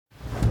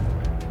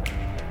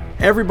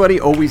Everybody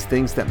always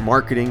thinks that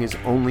marketing is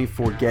only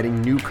for getting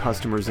new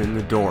customers in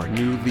the door,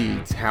 new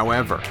leads.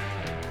 However,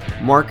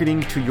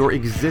 marketing to your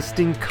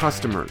existing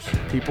customers,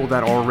 people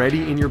that are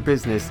already in your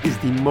business, is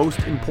the most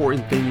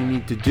important thing you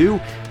need to do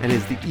and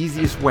is the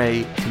easiest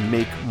way to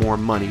make more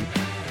money.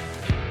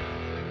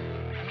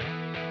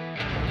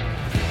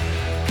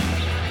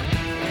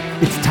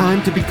 It's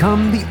time to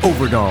become the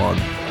overdog.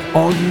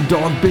 All you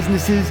dog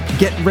businesses,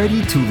 get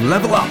ready to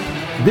level up.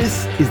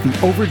 This is the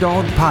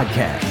Overdog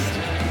Podcast.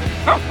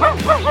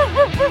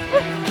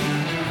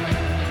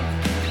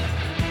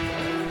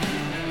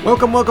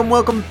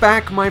 Welcome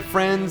back, my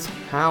friends.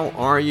 How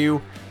are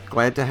you?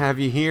 Glad to have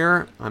you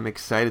here. I'm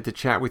excited to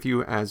chat with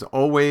you as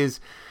always.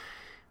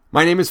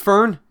 My name is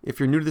Fern. If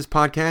you're new to this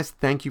podcast,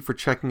 thank you for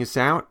checking us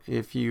out.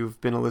 If you've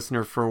been a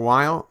listener for a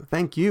while,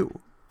 thank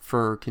you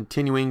for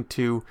continuing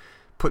to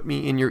put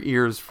me in your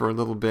ears for a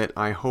little bit.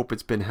 I hope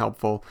it's been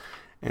helpful.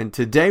 And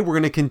today we're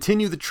going to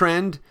continue the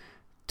trend,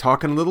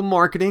 talking a little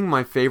marketing,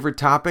 my favorite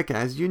topic,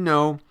 as you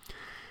know.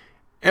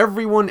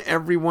 Everyone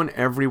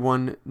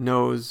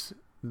knows,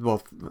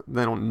 well,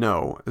 they don't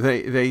know.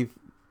 They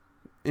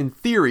in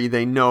theory,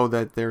 they know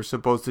that they're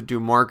supposed to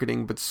do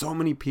marketing, but so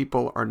many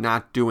people are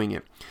not doing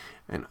it.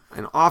 And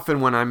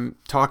often when I'm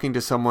talking to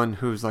someone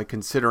who's like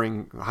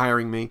considering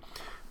hiring me,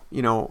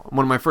 you know,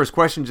 one of my first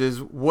questions is,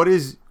 what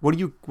is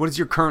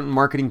your current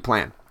marketing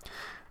plan?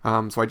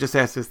 So I just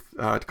asked this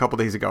a couple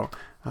days ago.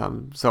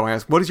 So I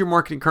asked, what is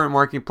your current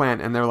marketing plan?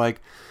 And they're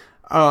like,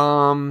 we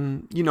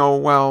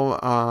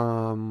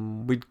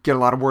get a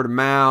lot of word of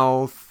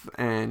mouth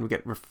and we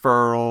get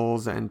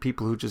referrals and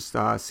people who just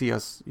see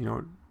us,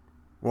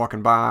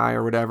 walking by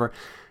or whatever.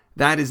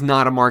 That is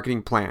not a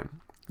marketing plan.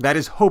 That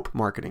is hope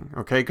marketing,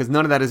 okay? Because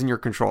none of that is in your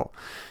control.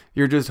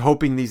 You're just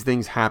hoping these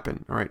things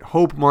happen, all right?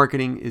 Hope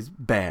marketing is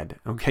bad,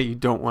 okay? You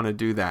don't want to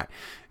do that.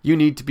 You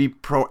need to be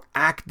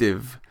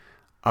proactive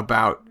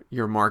about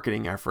your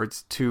marketing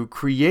efforts to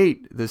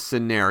create the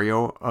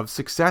scenario of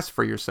success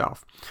for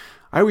yourself.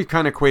 I always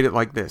kind of equate it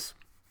like this.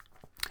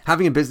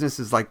 Having a business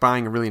is like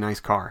buying a really nice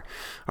car.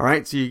 All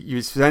right. So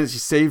you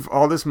save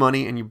all this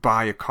money and you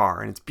buy a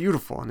car and it's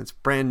beautiful and it's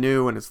brand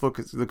new and it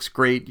looks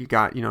great. You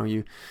got,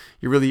 you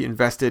really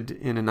invested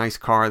in a nice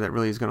car that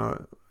really is going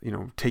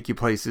to, take you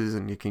places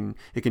and it can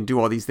do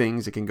all these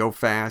things. It can go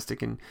fast. It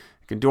can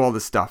do all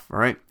this stuff. All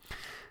right.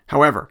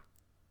 However,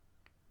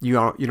 you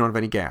don't have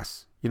any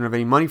gas. You don't have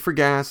any money for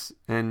gas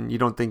and you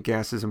don't think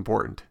gas is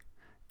important.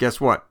 Guess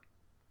what?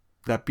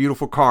 That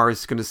beautiful car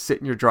is going to sit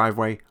in your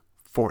driveway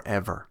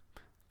forever,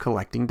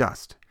 collecting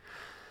dust.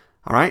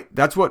 All right,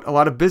 that's what a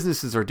lot of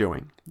businesses are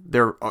doing.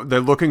 They're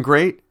looking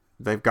great.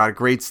 They've got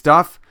great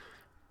stuff,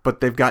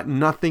 but they've got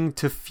nothing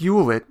to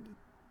fuel it,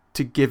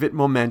 to give it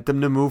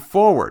momentum to move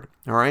forward.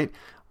 All right,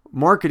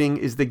 marketing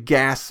is the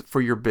gas for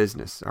your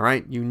business. All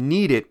right, you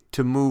need it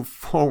to move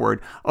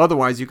forward.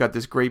 Otherwise, you got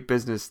this great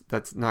business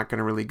that's not going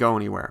to really go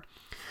anywhere.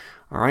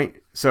 All right,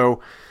 so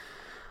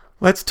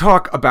let's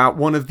talk about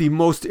one of the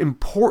most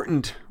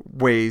important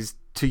ways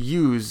to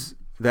use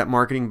that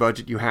marketing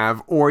budget you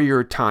have or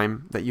your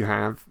time that you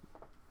have,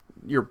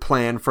 your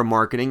plan for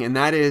marketing, and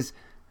that is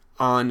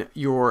on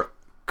your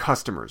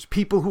customers,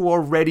 people who are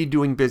already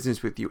doing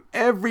business with you.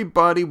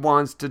 Everybody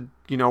wants to,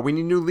 we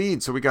need new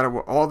leads, so we got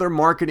all their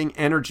marketing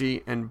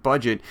energy and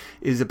budget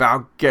is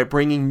about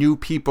bringing new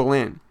people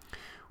in,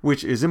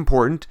 which is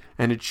important,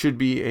 and it should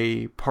be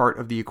a part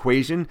of the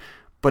equation,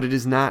 but it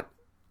is not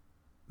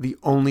the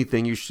only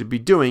thing you should be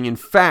doing. In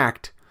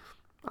fact,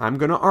 I'm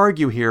going to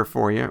argue here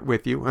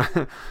with you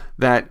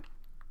that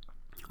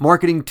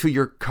marketing to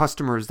your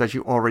customers that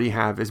you already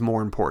have is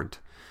more important.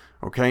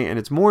 Okay? And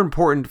it's more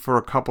important for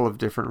a couple of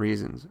different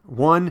reasons.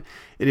 One,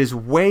 it is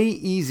way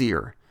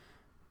easier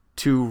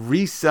to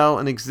resell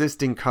an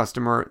existing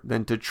customer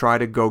than to try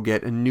to go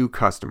get a new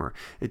customer.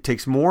 It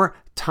takes more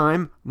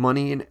time,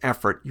 money, and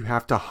effort. You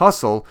have to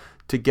hustle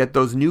to get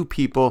those new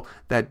people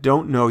that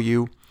don't know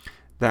you,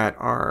 that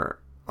are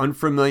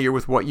unfamiliar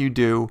with what you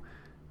do,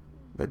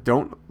 that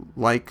don't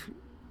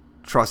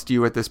trust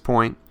you at this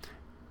point,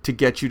 to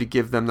get you to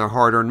give them their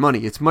hard-earned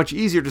money. It's much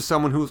easier to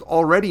someone who's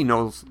already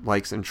knows,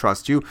 likes, and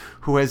trusts you,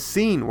 who has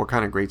seen what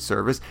kind of great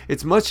service.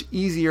 It's much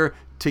easier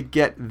to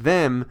get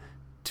them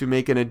to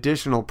make an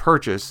additional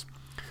purchase.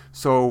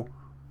 So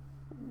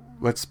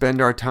let's spend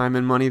our time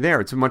and money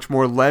there. It's much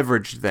more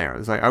leveraged there.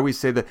 As I always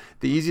say, that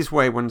the easiest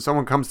way when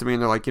someone comes to me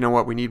and they're like, you know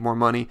what, we need more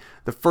money,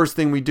 the first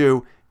thing we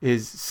do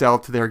is sell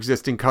to their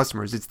existing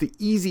customers. It's the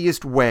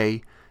easiest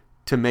way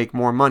to make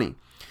more money,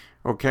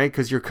 okay?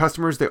 Because your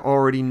customers, they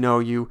already know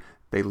you,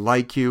 they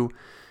like you,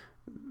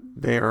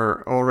 they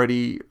are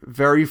already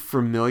very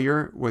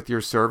familiar with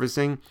your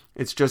servicing.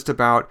 It's just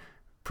about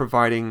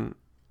giving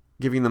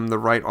them the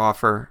right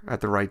offer at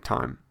the right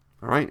time,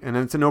 all right? And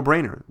then it's a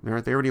no-brainer.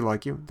 They already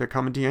like you. They're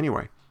coming to you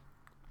anyway.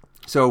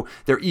 So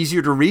they're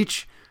easier to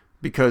reach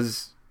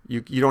because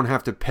you don't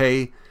have to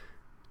pay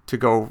to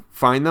go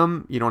find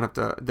them. You don't have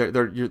to.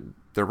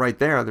 They're right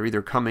there. They're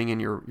either coming in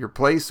your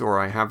place, or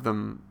I have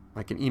them.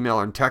 I can email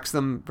and text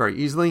them very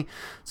easily.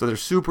 So they're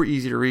super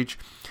easy to reach.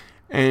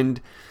 And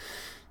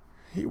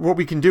what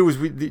we can do is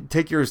we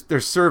take their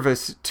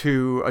service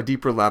to a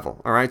deeper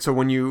level. All right. So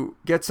when you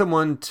get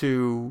someone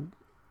to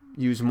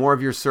use more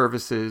of your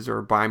services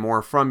or buy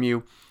more from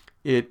you,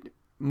 it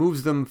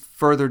moves them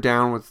further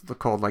down what's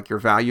called like your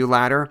value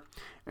ladder.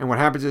 And what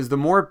happens is the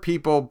more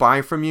people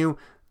buy from you,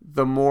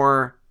 the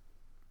more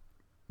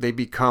they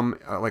become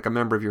like a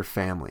member of your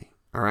family.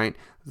 All right.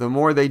 The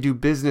more they do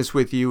business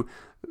with you,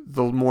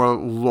 the more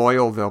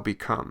loyal they'll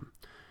become.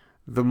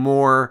 The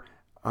more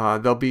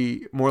they'll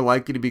be more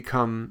likely to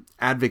become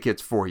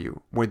advocates for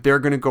you, where they're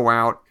going to go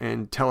out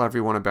and tell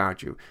everyone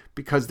about you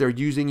because they're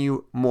using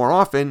you more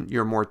often.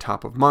 You're more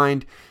top of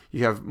mind.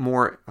 You have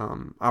more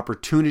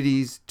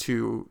opportunities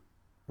to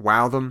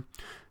wow them,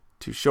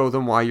 to show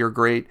them why you're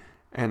great,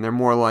 and they're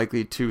more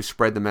likely to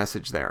spread the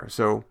message there.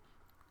 So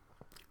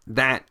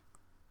that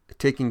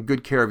taking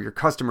good care of your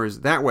customers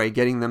that way,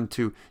 getting them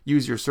to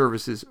use your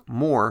services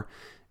more,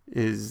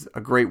 is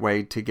a great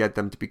way to get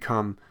them to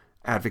become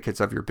advocates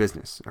of your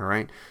business. All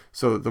right.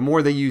 So the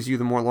more they use you,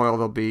 the more loyal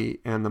they'll be,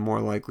 and the more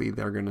likely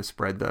they're going to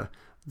spread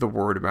the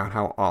word about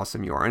how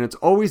awesome you are. And it's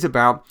always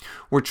about,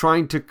 we're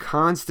trying to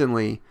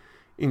constantly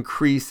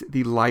increase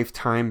the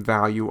lifetime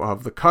value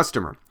of the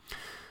customer.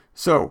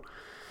 So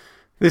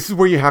this is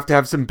where you have to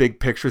have some big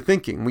picture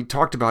thinking. We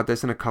talked about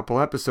this in a couple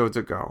episodes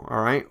ago.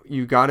 All right.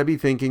 You got to be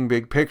thinking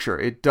big picture.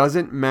 It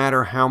doesn't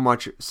matter how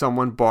much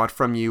someone bought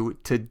from you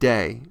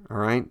today. All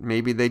right.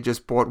 Maybe they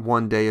just bought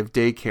one day of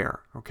daycare.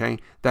 Okay.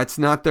 That's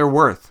not their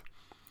worth.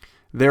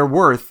 Their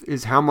worth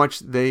is how much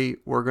they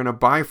were going to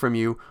buy from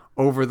you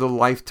over the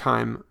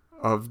lifetime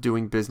of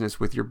doing business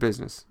with your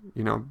business,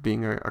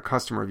 being a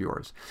customer of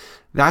yours.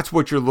 That's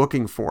what you're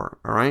looking for.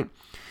 All right.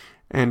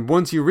 And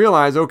once you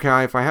realize,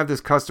 okay, if I have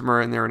this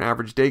customer and they're an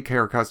average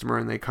daycare customer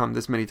and they come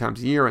this many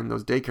times a year and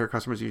those daycare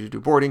customers usually do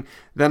boarding,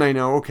 then I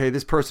know, okay,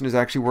 this person is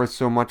actually worth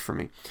so much for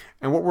me.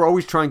 And what we're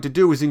always trying to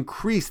do is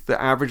increase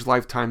the average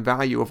lifetime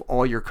value of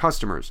all your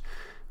customers.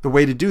 The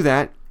way to do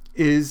that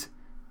is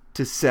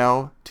to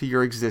sell to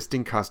your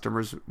existing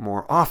customers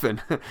more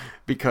often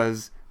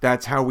because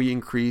that's how we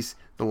increase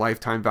the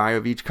lifetime value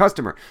of each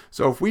customer.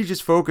 So if we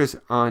just focus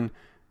on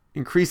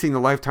increasing the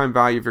lifetime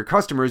value of your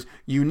customers,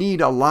 you need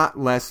a lot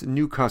less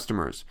new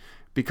customers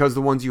because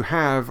the ones you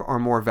have are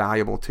more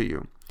valuable to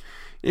you.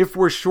 If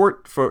we're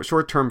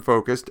short-term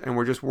focused and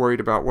we're just worried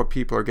about what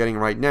people are getting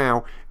right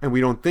now and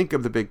we don't think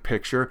of the big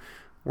picture,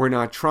 we're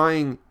not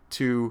trying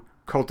to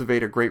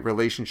cultivate a great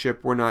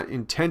relationship, we're not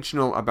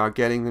intentional about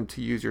getting them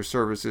to use your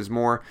services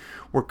more,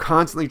 we're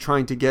constantly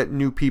trying to get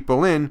new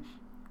people in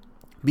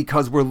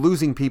because we're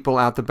losing people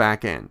out the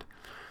back end.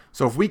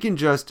 So if we can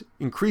just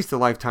increase the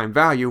lifetime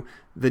value,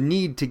 the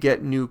need to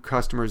get new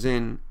customers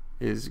in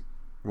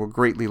will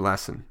greatly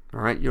lessen.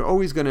 All right, you're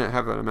always going to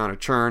have an amount of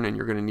churn, and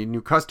you're going to need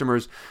new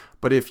customers.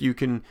 But if you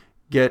can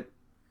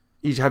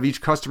have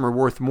each customer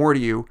worth more to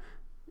you,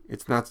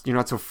 you're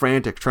not so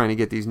frantic trying to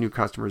get these new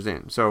customers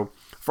in. So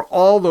for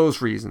all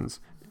those reasons,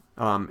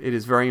 it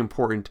is very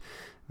important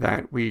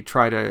that we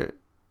try to,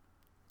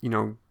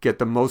 get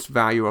the most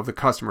value of the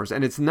customers,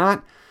 and it's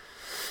not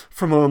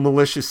from a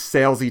malicious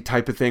salesy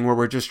type of thing where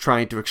we're just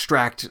trying to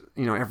extract,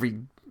 every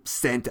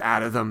cent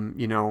out of them.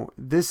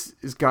 This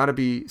has got to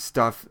be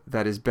stuff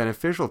that is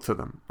beneficial to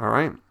them. All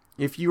right.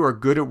 If you are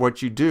good at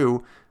what you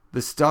do,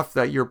 the stuff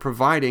that you're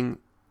providing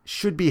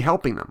should be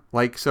helping them.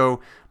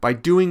 So by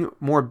doing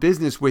more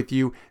business with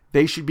you,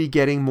 they should be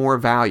getting more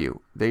value.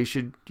 They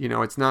should,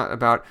 it's not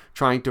about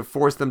trying to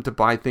force them to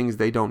buy things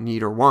they don't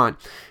need or want.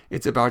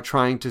 It's about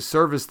trying to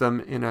service them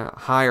in a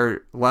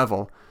higher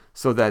level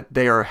so that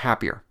they are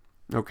happier.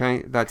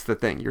 Okay, that's the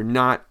thing. You're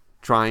not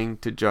trying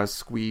to just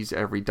squeeze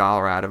every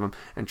dollar out of them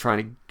and trying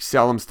to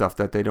sell them stuff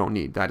that they don't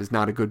need. That is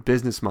not a good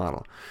business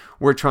model.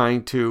 We're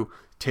trying to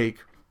take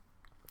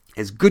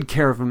as good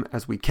care of them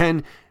as we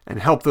can and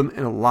help them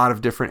in a lot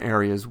of different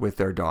areas with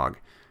their dog.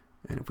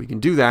 And if we can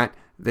do that,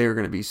 they're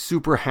going to be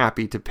super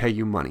happy to pay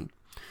you money.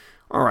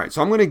 All right,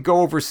 so I'm going to go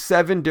over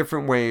 7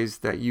 different ways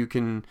that you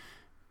can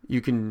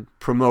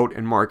promote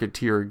and market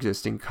to your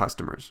existing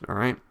customers. All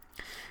right.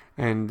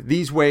 And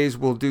these ways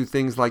will do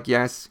things like,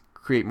 yes,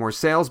 create more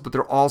sales, but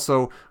they're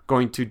also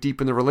going to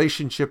deepen the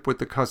relationship with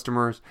the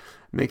customers,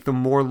 make them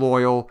more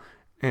loyal,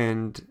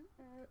 and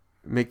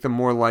make them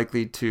more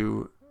likely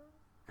to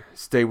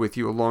stay with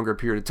you a longer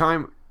period of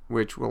time,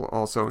 which will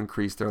also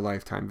increase their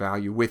lifetime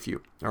value with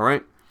you. All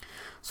right.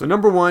 So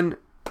number 1,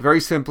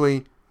 very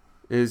simply,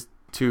 is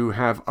to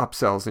have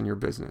upsells in your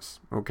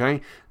business.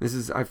 Okay.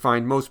 I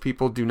find most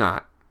people do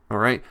not. All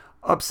right.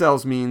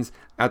 Upsells means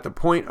at the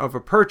point of a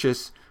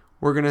purchase,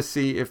 we're going to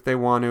see if they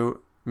want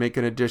to make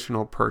an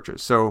additional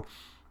purchase. So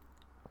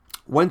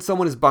when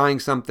someone is buying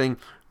something,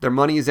 their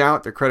money is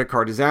out, their credit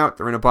card is out,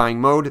 they're in a buying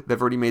mode, they've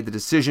already made the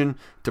decision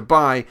to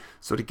buy.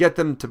 So to get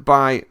them to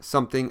buy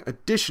something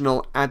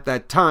additional at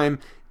that time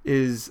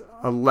is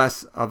a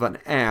less of an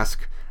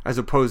ask as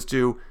opposed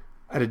to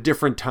at a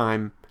different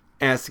time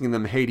asking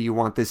them, hey, do you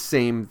want this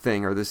same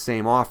thing or this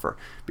same offer?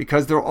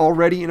 Because they're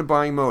already in a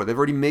buying mode. They've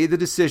already made the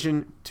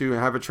decision to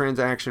have a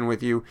transaction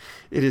with you.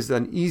 It is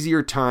an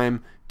easier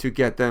time to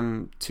get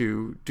them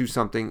to do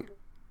something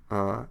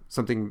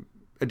something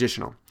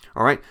additional.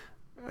 All right.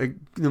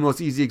 The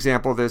most easy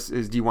example of this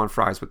is, do you want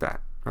fries with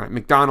that? All right.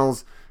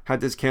 McDonald's had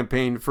this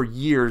campaign for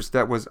years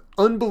that was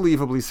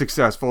unbelievably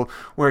successful,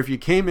 where if you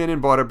came in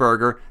and bought a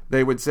burger,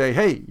 they would say,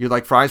 hey, you'd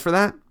like fries for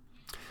that?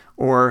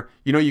 Or,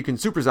 you can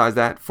supersize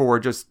that for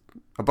just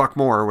 $1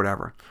 more or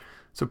whatever.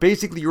 So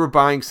basically you were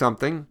buying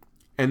something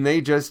and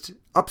they just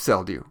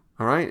upselled you.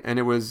 All right. And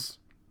it was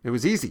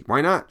easy.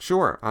 Why not?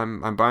 Sure.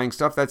 I'm buying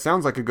stuff. That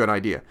sounds like a good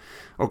idea.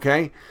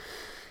 Okay.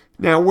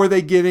 Now, were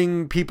they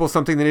giving people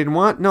something they didn't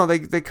want? No,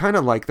 they kind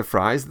of like the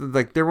fries.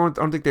 Like I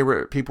don't think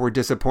people were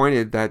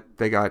disappointed that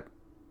they got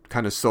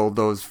kind of sold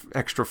those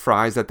extra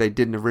fries that they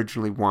didn't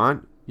originally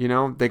want.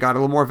 They got a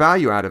little more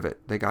value out of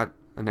it. They got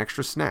an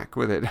extra snack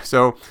with it.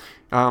 So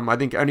I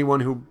think anyone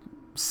who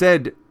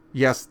said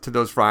yes to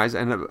those fries,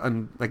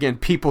 and again,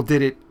 people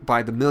did it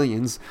by the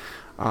millions,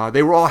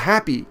 they were all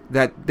happy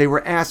that they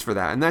were asked for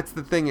that. And that's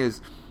the thing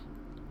is,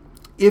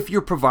 if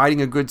you're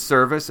providing a good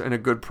service and a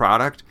good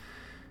product,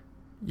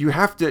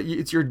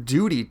 it's your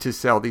duty to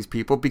sell these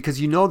people,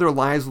 because their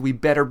lives will be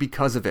better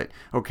because of it.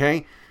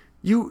 Okay.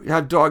 You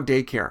have dog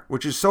daycare,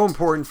 which is so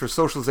important for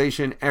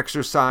socialization,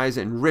 exercise,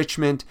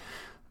 enrichment,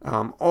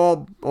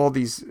 all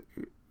these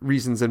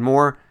reasons and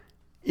more.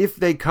 If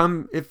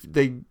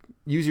they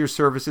use your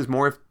services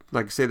more, if,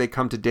 like say, they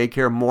come to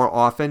daycare more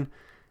often,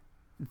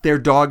 their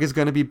dog is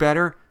going to be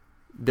better.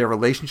 Their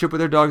relationship with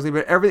their dog is going to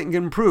be better. Everything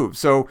can improve.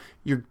 So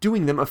you're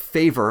doing them a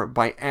favor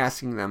by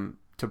asking them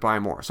to buy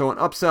more. So an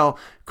upsell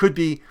could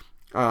be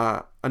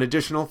an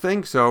additional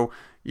thing. So,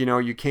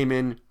 you came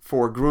in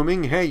for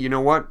grooming. Hey, you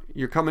know what?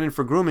 You're coming in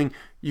for grooming.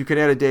 You could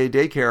add a day of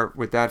daycare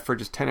with that for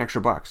just $10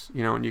 extra,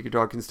 and your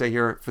dog can stay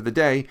here for the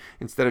day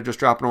instead of just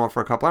dropping him off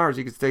for a couple hours.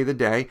 You could stay the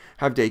day,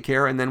 have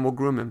daycare, and then we'll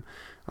groom him.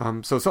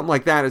 So something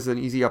like that is an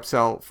easy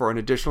upsell for an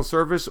additional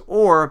service,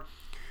 or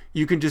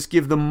you can just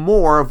give them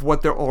more of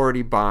what they're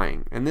already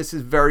buying. And this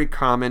is very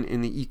common in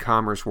the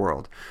e-commerce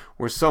world,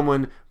 where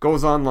someone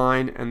goes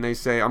online and they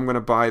say, I'm going to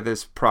buy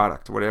this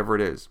product, whatever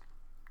it is.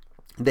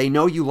 They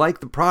know you like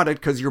the product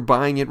because you're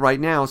buying it right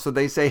now. So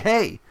they say,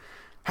 hey,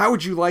 how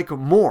would you like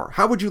more?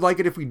 How would you like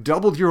it if we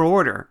doubled your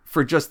order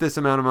for just this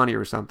amount of money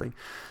or something?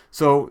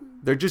 So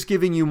they're just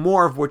giving you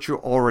more of what you're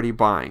already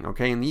buying.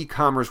 Okay. In the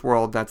e-commerce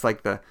world, that's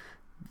like the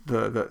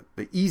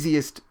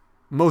easiest,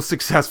 most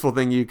successful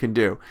thing you can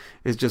do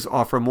is just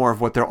offer more of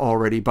what they're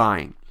already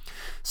buying.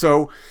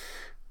 So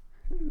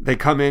they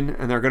come in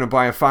and they're going to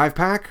buy a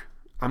 5-pack.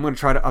 I'm going to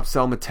try to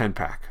upsell them a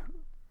 10-pack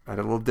at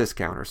a little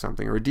discount or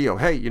something, or a deal.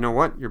 Hey, you know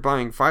what? You're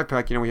buying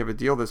 5-pack. We have a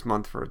deal this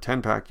month for a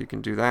 10-pack. You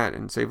can do that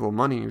and save a little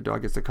money, and your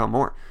dog gets to come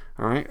more.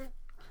 All right.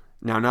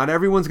 Now, not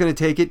everyone's going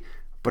to take it,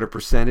 but a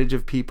percentage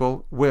of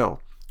people will.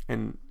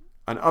 And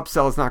an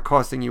upsell is not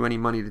costing you any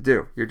money to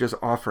do. You're just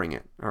offering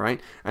it. All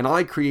right. And I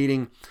like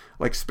creating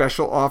like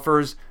special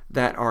offers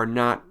that are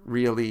not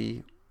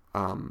really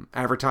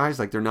advertised.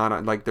 Like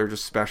they're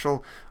just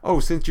special.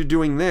 Oh, since you're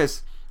doing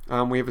this,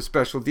 we have a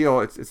special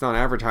deal. It's not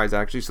advertised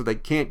actually, so they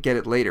can't get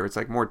it later. It's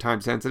like more time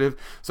sensitive.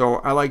 So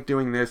I like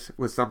doing this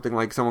with something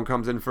like someone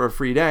comes in for a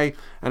free day,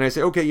 and I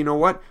say, okay, you know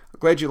what?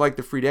 Glad you like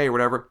the free day or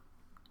whatever.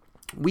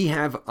 We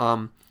have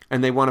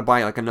and they want to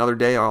buy like another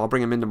day, or I'll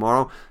bring them in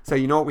tomorrow. Say,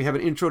 you know what? We have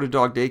an intro to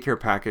dog daycare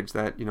package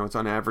that it's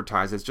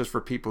unadvertised. It's just for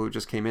people who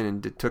just came in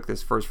and took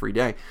this first free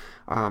day.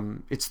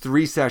 It's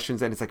 3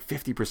 sessions and it's like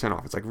 50%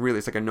 off. It's like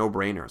a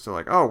no-brainer. So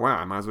like, oh wow,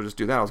 I might as well just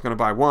do that. I was going to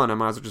buy 1. I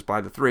might as well just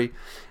buy the 3.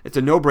 It's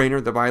a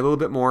no-brainer. They buy a little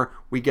bit more.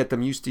 We get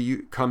them used to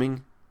you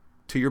coming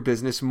to your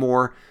business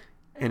more,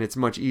 and it's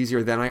much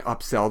easier. Then I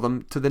upsell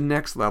them to the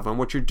next level. And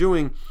what you're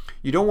doing,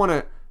 you don't want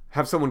to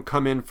have someone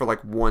come in for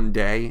like 1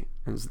 day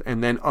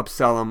and then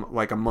upsell them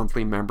like a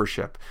monthly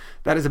membership.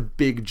 That is a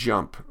big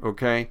jump,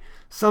 okay?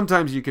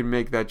 Sometimes you can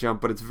make that jump,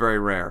 but it's very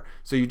rare.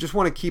 So you just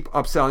want to keep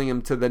upselling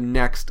them to the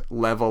next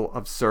level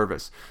of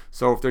service.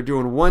 So if they're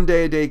doing 1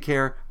 day of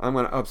daycare, I'm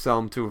going to upsell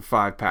them to a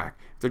 5-pack.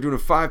 If they're doing a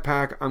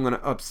 5-pack, I'm going to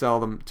upsell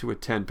them to a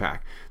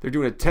 10-pack. If they're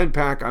doing a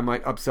 10-pack, I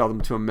might upsell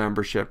them to a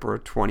membership or a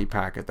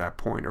 20-pack at that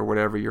point, or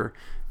whatever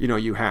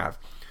you have.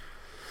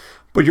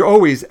 But you're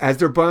always, as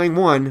they're buying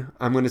one,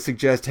 I'm going to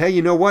suggest, hey,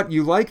 you know what?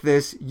 You like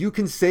this. You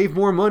can save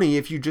more money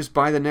if you just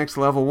buy the next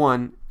level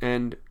one.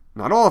 And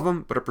not all of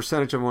them, but a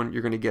percentage of one,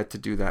 you're going to get to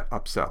do that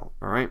upsell.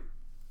 All right.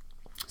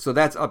 So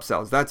that's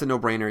upsells. That's a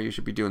no-brainer. You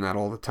should be doing that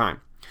all the time.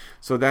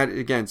 So that,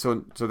 again,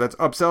 so that's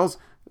upsells.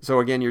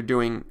 So again, you're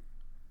doing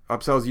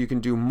upsells. You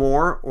can do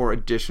more or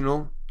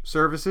additional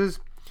services.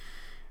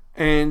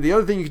 And the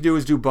other thing you can do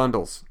is do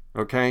bundles.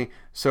 Okay.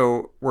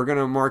 So we're going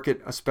to market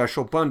a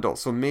special bundle.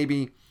 So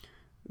maybe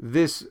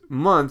this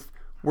month,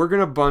 we're going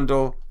to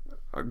bundle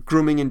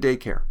grooming and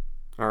daycare.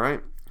 All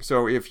right.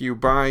 So if you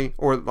buy,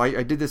 or like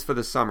I did this for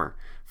the summer,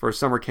 for a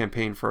summer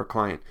campaign for a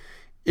client.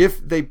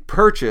 If they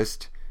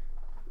purchased,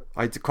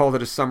 I called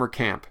it a summer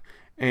camp,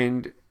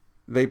 and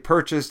they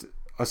purchased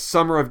a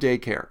summer of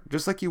daycare,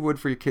 just like you would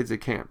for your kids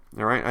at camp.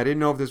 All right. I didn't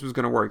know if this was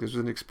going to work. This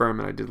was an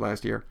experiment I did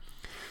last year.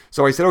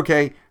 So I said,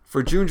 okay,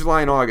 for June,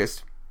 July, and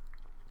August,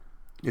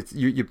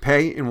 you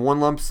pay in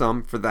one lump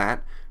sum for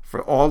that,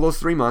 for all those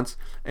 3 months,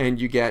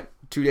 and you get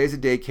 2 days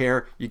of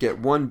daycare, you get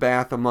 1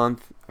 bath a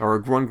month or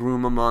 1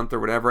 groom a month or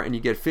whatever, and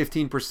you get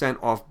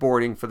 15% off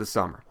boarding for the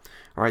summer.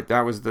 All right,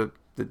 that was the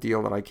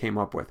deal that I came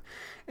up with.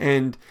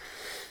 And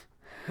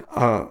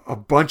a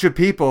bunch of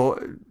people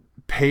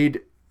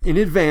paid in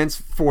advance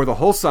for the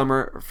whole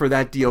summer for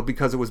that deal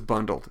because it was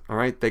bundled. All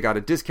right, they got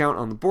a discount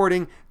on the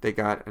boarding, they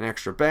got an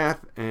extra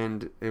bath,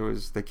 and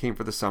they came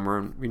for the summer.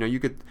 And you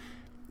could,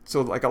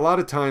 so like a lot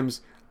of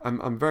times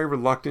I'm very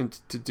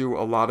reluctant to do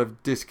a lot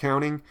of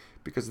discounting,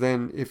 because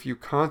then if you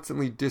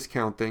constantly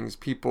discount things,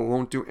 people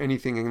won't do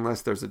anything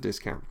unless there's a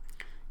discount.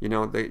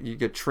 You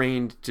get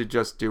trained to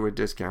just do a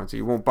discount, so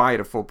you won't buy it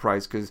at full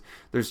price because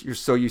you're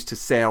so used to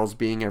sales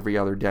being every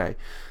other day.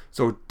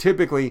 So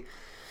typically,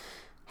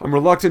 I'm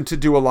reluctant to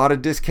do a lot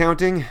of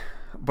discounting,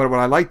 but what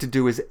I like to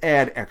do is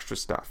add extra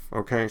stuff.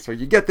 Okay, so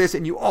you get this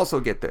and you also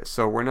get this.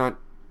 So we're not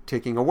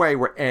taking away,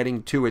 we're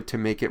adding to it to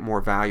make it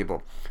more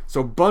valuable.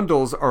 So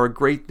bundles are a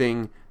great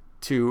thing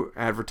to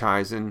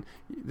advertise, and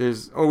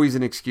there's always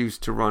an excuse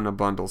to run a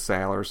bundle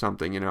sale or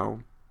something,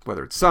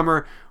 whether it's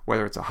summer,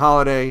 whether it's a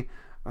holiday,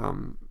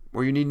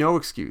 or you need no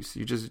excuse.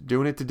 You're just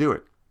doing it to do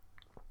it.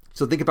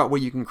 So think about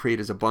what you can create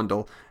as a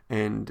bundle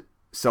and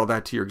sell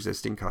that to your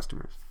existing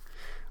customers.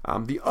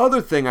 The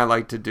other thing I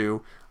like to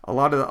do, a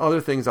lot of the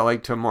other things I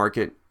like to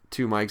market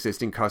to my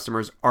existing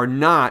customers are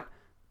not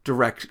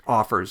direct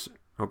offers,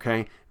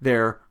 okay?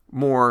 They're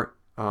more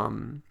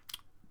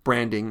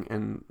branding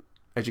and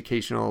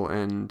educational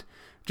and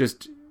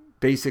just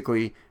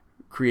basically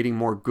creating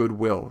more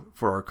goodwill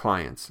for our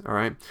clients, all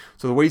right?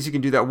 So the ways you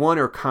can do that, one,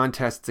 are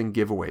contests and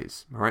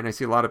giveaways, all right? And I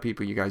see a lot of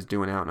people, you guys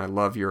doing out, and I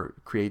love your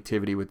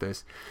creativity with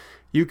this.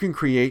 You can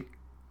create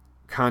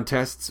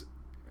contests.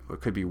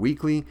 It could be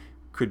weekly.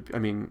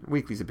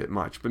 Weekly's a bit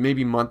much, but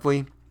maybe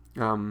monthly.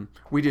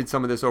 We did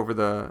some of this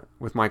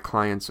with my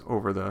clients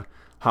over the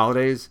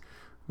holidays.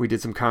 We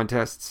did some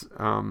contests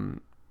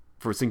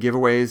for some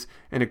giveaways,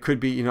 and it could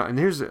be, and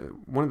here's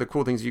one of the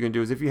cool things you can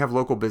do is if you have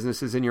local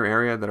businesses in your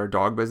area that are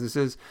dog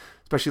businesses,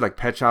 especially like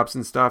pet shops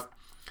and stuff,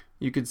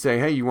 you could say,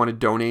 hey, you want to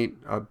donate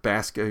a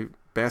basket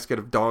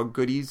of dog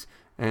goodies,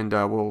 and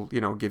we'll,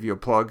 give you a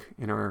plug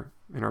in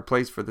our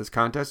place for this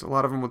contest. A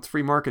lot of them, with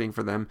free marketing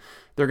for them,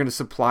 they're going to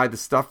supply the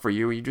stuff for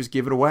you, and you just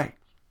give it away.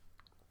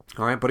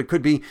 All right, but it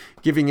could be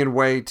giving it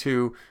away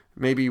to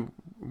maybe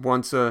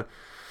once a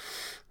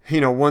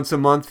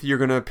month. You're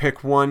going to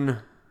pick one,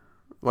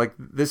 like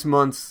this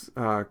month's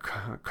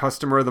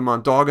customer of the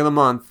month, dog of the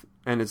month,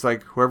 and it's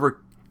like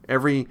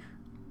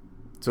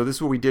so this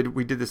is what we did.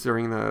 We did this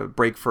during the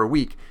break for a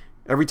week.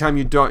 Every time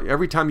you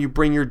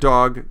bring your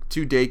dog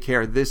to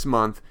daycare this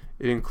month,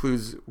 it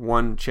includes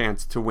one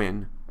chance to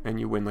win, and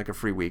you win like a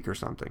free week or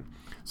something.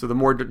 So the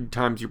more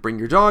times you bring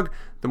your dog,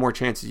 the more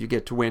chances you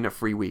get to win a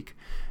free week.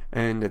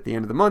 And at the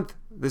end of the month,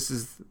 this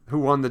is who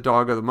won the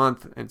dog of the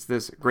month. And it's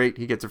this, great,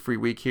 he gets a free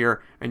week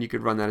here, and you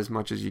could run that as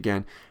much as you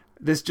can.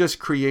 This just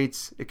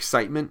creates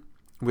excitement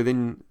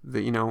within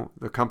the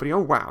company.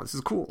 Oh, wow, this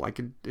is cool.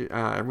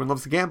 Everyone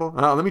loves to gamble.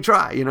 Let me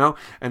try,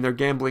 and they're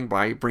gambling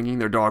by bringing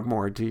their dog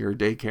more to your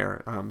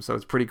daycare. So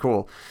it's pretty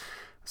cool.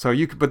 So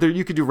you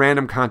could do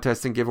random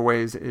contests and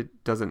giveaways. It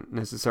doesn't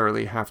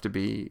necessarily have to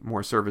be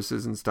more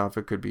services and stuff.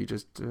 It could be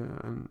just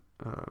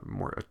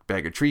more a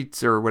bag of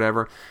treats or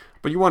whatever.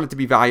 But you want it to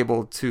be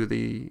valuable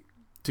to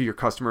your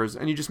customers,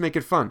 and you just make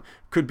it fun.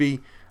 Could be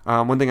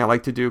one thing I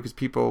like to do, because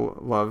people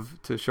love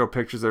to show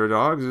pictures of their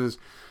dogs, is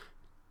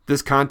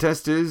this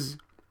contest is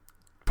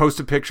post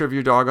a picture of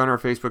your dog on our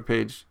Facebook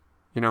page,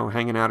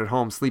 hanging out at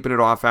home, sleeping it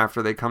off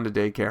after they come to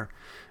daycare.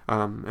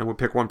 And we'll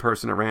pick one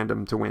person at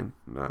random to win,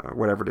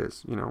 whatever it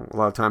is. A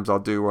lot of times I'll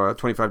do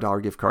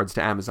 $25 gift cards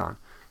to Amazon,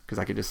 because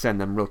I could just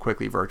send them real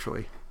quickly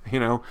virtually.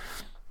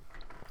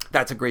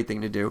 That's a great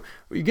thing to do.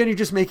 Again, you're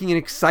just making it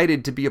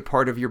excited to be a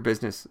part of your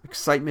business,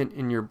 excitement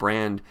in your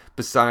brand.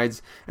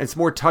 Besides, and it's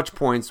more touch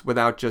points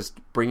without just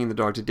bringing the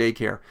dog to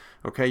daycare.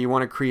 Okay, you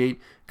want to create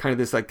kind of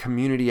this like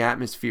community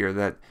atmosphere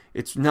that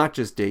it's not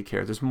just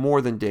daycare. There's more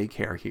than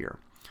daycare here.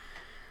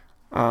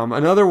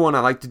 Another one I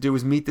like to do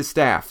is meet the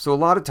staff. So a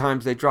lot of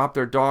times they drop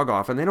their dog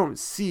off and they don't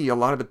see a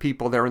lot of the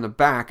people there in the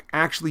back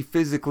actually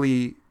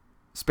physically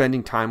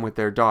spending time with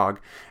their dog.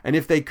 And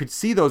if they could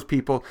see those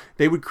people,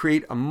 they would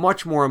create a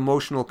much more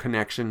emotional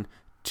connection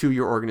to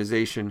your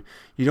organization.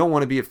 You don't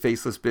want to be a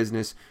faceless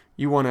business.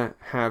 You want to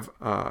have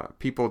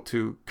people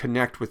to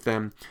connect with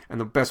them. And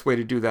the best way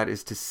to do that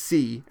is to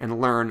see and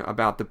learn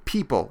about the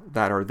people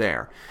that are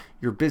there.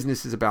 Your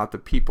business is about the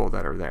people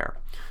that are there.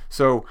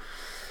 So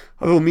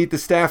a little meet the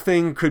staff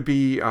thing could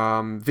be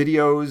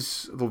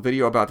videos, a little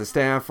video about the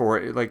staff, or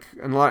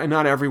and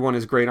not everyone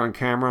is great on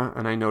camera.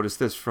 And I noticed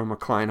this from a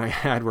client I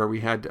had where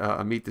we had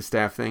a meet the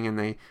staff thing, and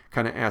they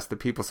kind of asked the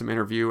people some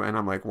interview, and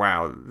I'm like,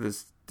 wow,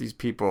 these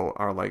people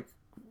are like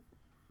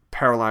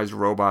paralyzed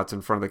robots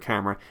in front of the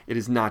camera. It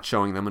is not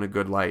showing them in a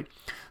good light.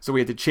 So we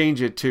had to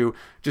change it to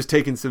just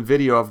taking some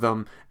video of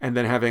them and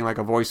then having like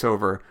a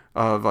voiceover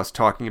of us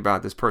talking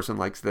about this person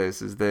likes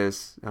this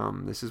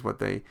is what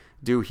they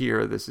do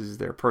here, this is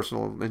their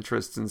personal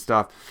interests and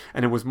stuff.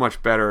 And it was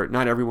much better.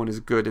 Not everyone is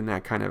good in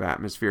that kind of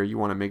atmosphere. You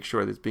want to make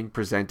sure that it's being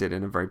presented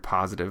in a very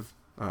positive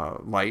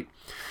light.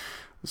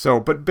 So,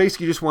 but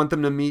basically you just want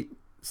them to meet,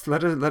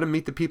 let them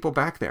meet the people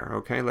back there,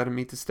 okay? Let them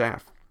meet the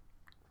staff.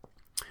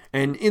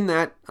 And in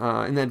that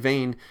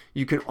vein,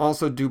 you can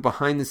also do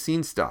behind the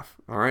scenes stuff.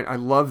 All right, I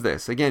love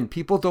this. Again,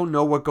 people don't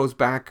know what goes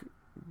behind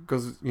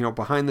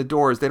the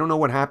doors. They don't know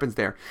what happens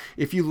there.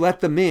 If you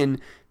let them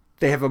in,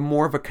 they have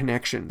more of a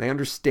connection. They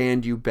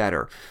understand you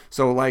better.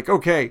 So like,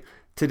 okay,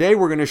 today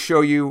we're going to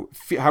show you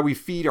how we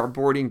feed our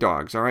boarding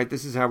dogs. All right,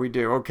 this is how we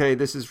do. Okay,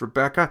 this is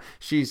Rebecca.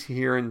 She's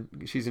here and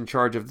she's in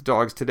charge of the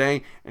dogs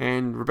today.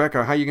 And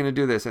Rebecca, how are you going to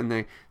do this?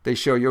 And they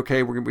show you.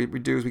 Okay, we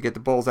do is we get the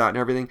bowls out and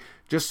everything.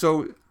 Just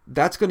so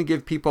that's going to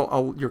give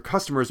people, your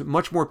customers,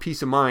 much more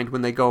peace of mind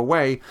when they go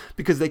away,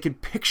 because they can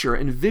picture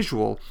and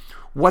visual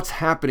what's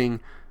happening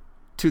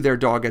to their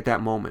dog at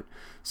that moment.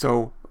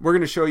 So we're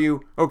going to show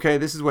you, okay,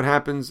 this is what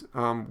happens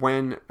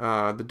when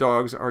the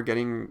dogs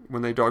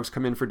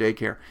come in for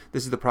daycare.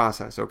 This is the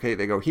process. Okay,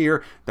 they go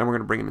here, then we're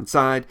going to bring them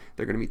inside.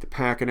 They're going to meet the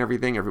pack and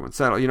everything. Everyone's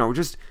settled.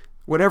 Just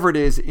whatever it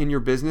is in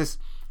your business,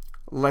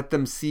 let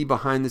them see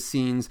behind the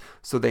scenes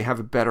so they have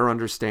a better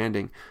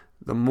understanding.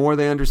 The more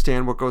they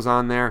understand what goes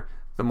on there,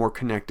 the more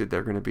connected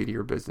they're going to be to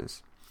your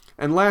business.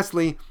 And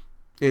lastly,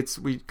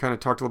 we kind of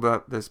talked a little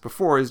about this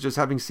before, is just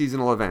having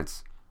seasonal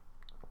events.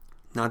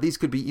 Now, these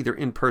could be either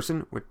in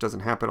person, which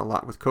doesn't happen a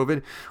lot with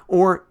COVID,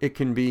 or it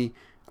can be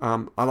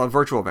a lot of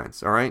virtual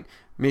events, all right?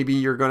 Maybe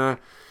you're going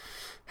to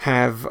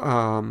have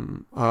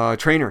a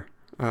trainer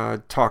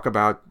talk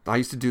about, I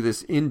used to do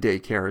this in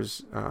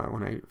daycares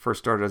when I first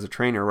started as a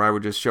trainer, where I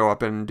would just show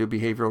up and do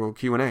behavioral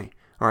Q&A.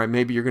 All right,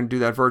 maybe you're going to do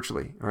that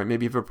virtually. All right,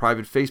 maybe you have a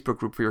private Facebook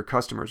group for your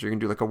customers. You're going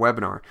to do like a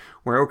webinar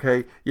where,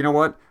 okay, you know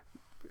what?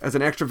 As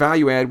an extra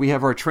value add, we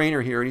have our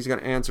trainer here and he's going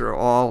to answer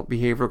all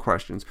behavioral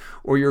questions.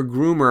 Or your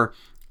groomer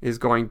is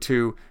going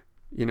to,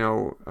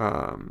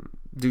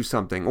 do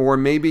something. Or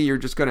maybe you're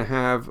just going to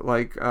have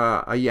like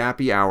a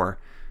yappy hour,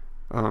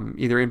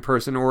 either in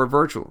person or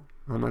virtual.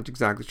 I'm not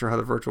exactly sure how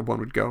the virtual one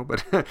would go,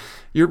 but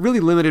you're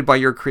really limited by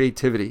your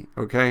creativity,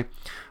 okay?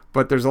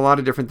 But there's a lot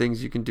of different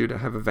things you can do to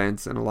have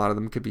events, and a lot of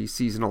them could be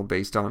seasonal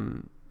based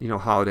on,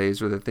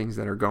 holidays or the things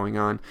that are going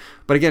on.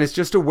 But again, it's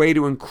just a way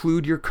to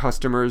include your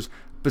customers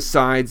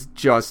besides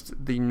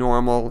just the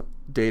normal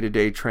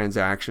day-to-day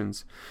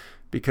transactions.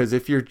 Because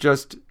if you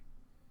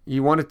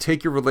want to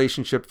take your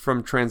relationship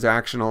from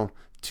transactional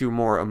to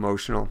more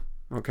emotional.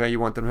 Okay, you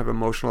want them to have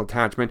emotional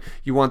attachment.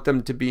 You want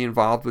them to be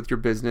involved with your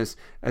business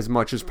as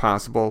much as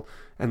possible,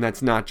 and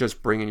that's not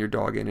just bringing your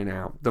dog in and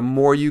out. The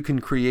more you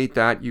can create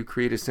that, you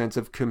create a sense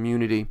of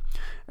community,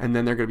 and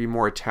then they're going to be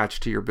more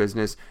attached to your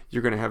business.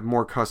 You're going to have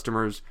more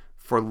customers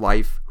for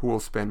life who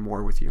will spend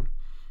more with you.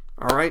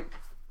 All right,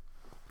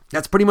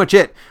 that's pretty much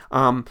it.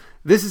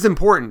 This is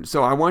important,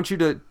 so I want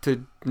you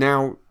to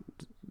now,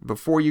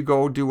 before you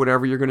go do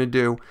whatever you're going to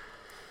do,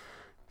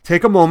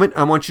 take a moment.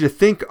 I want you to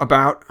think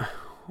about,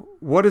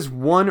 what is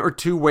one or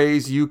two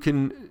ways you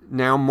can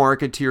now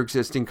market to your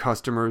existing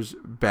customers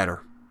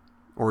better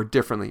or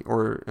differently,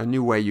 or a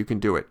new way you can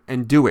do it,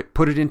 and do it.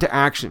 Put it into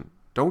action.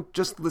 Don't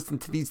just listen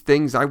to these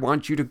things. I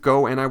want you to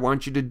go and I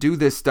want you to do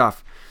this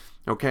stuff.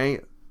 Okay?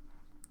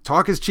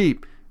 Talk is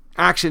cheap.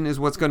 Action is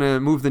what's going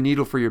to move the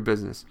needle for your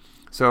business.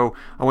 So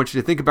I want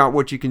you to think about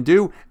what you can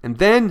do and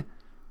then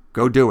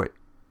go do it.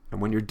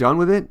 And when you're done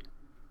with it,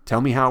 tell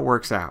me how it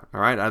works out.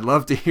 All right. I'd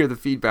love to hear the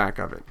feedback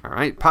of it. All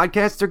right.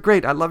 Podcasts are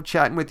great. I love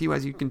chatting with you,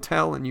 as you can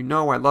tell, and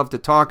I love to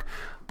talk,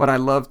 but I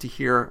love to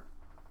hear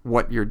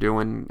what you're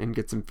doing and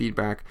get some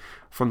feedback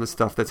from the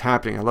stuff that's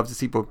happening. I love to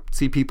see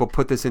people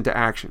put this into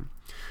action.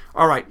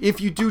 All right.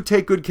 If you do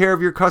take good care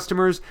of your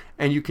customers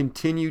and you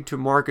continue to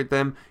market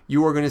them,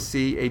 you are going to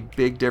see a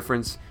big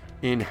difference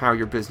in how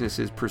your business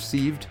is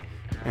perceived,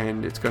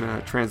 and it's going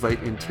to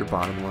translate into your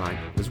bottom line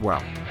as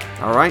well.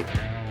 All right.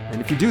 And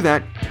if you do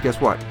that,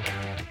 guess what?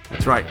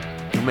 That's right.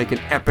 You'll make an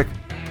epic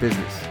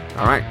business.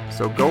 All right.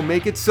 So go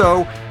make it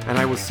so, and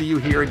I will see you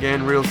here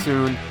again real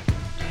soon.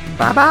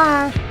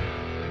 Bye-bye.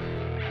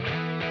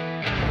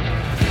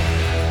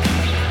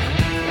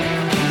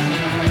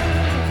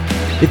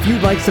 If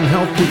you'd like some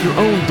help with your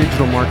own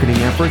digital marketing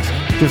efforts,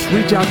 just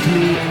reach out to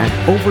me at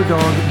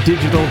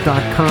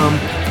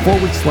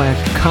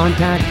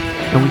overdogdigital.com/contact,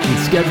 and we can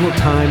schedule a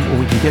time where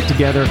we can get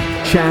together,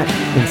 chat,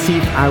 and see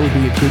if I would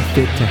be a good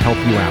fit to help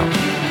you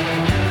out.